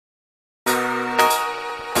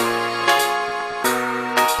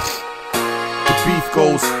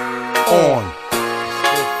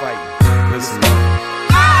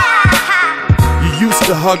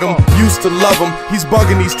hug him, used to love him. He's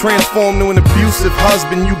bugging, he's transformed to an abusive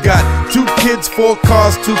husband. You got 2 kids, 4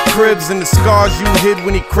 cars, 2 cribs, and the scars you hid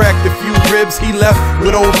when he cracked a few ribs. He left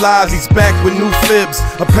with old lies, he's back with new fibs.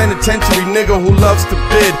 A penitentiary nigga who loves to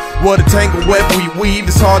bid. What a tangled web we weave.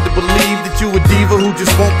 It's hard to believe that you a diva who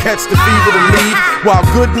just won't catch the fever to leave. While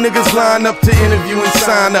good niggas line up to interview and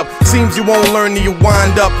sign up, seems you won't learn till you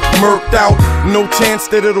wind up murked out. No chance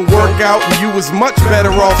that it'll work out, and you was much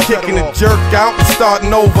better off kicking a jerk out and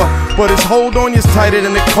starting over. But his hold on you's tighter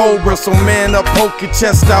than a cobra, so man up, poke your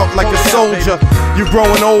chest out like a soldier. You're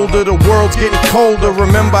growing older, the world's getting colder.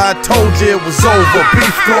 Remember I told you it was over.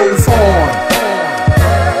 Beef goes on.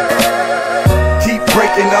 Keep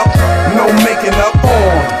breaking up, no making up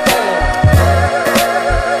on.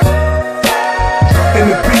 And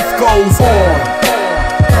the beef goes on.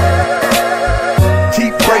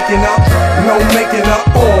 Keep breaking up, no making up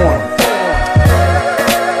on.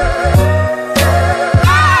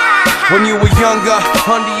 When you were younger,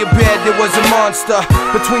 under your bed there was a monster.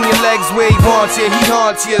 Between your legs where he wants you, he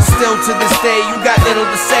haunts you. Still to this day, you got little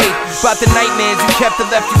to say about the nightmares you kept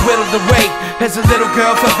and left you whittled away. As a little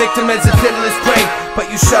girl, fell victim as a pitiless prey. But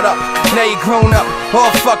you shut up, now you're grown up,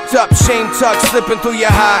 all fucked up, shame tuck slipping through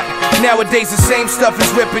your heart. Nowadays the same stuff is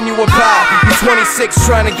ripping you apart. You're 26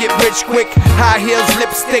 trying to get rich quick, high heels,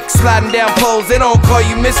 lipstick, sliding down poles. They don't call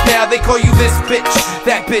you miss now, they call you this bitch.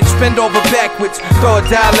 That bitch, bend over backwards, throw a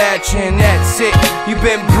dial at you and that's it. You've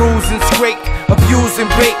been bruised and scraped, abused and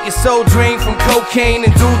bait. Your soul drained from cocaine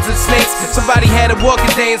and dudes and snakes. Somebody had to walk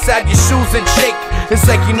a day inside your shoes and shake. It's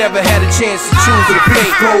like you never had a chance to choose your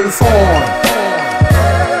fate. Goes on.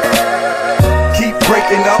 Keep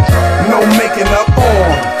breaking up, no making up on.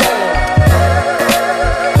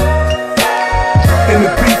 And the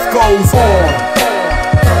beef goes on.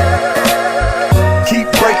 Keep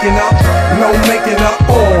breaking up, no making up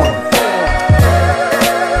on.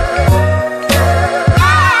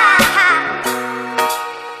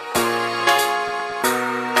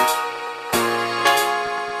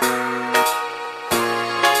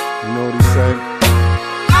 You know what he said?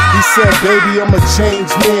 He said, baby, I'm a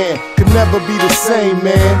changed man. Could never be the same,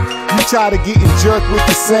 man. You tired of getting jerked with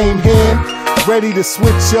the same hand? Ready to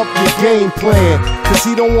switch up your game plan, cause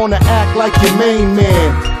he don't wanna act like your main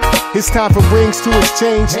man. It's time for rings to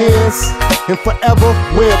exchange hands, and forever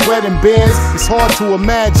wear wedding bands. It's hard to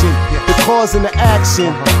imagine the cause and the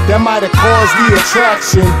action that might have caused the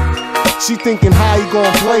attraction. She thinking how he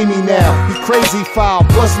gon' play me now. He crazy foul,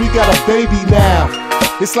 plus we got a baby now.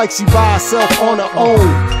 It's like she by herself on her own,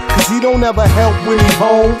 cause he don't ever help when he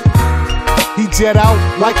home. He jet out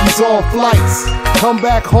like he's on flights, come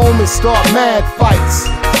back home and start mad fights.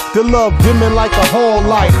 The love dimming like a hall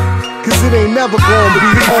light, cause it ain't never gonna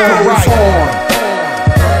be alright.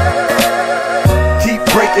 Keep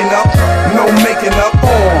breaking up, no making up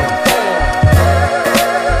on.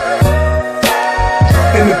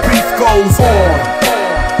 And the beef goes on.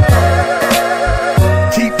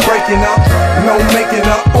 Keep breaking up, no making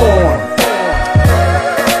up on.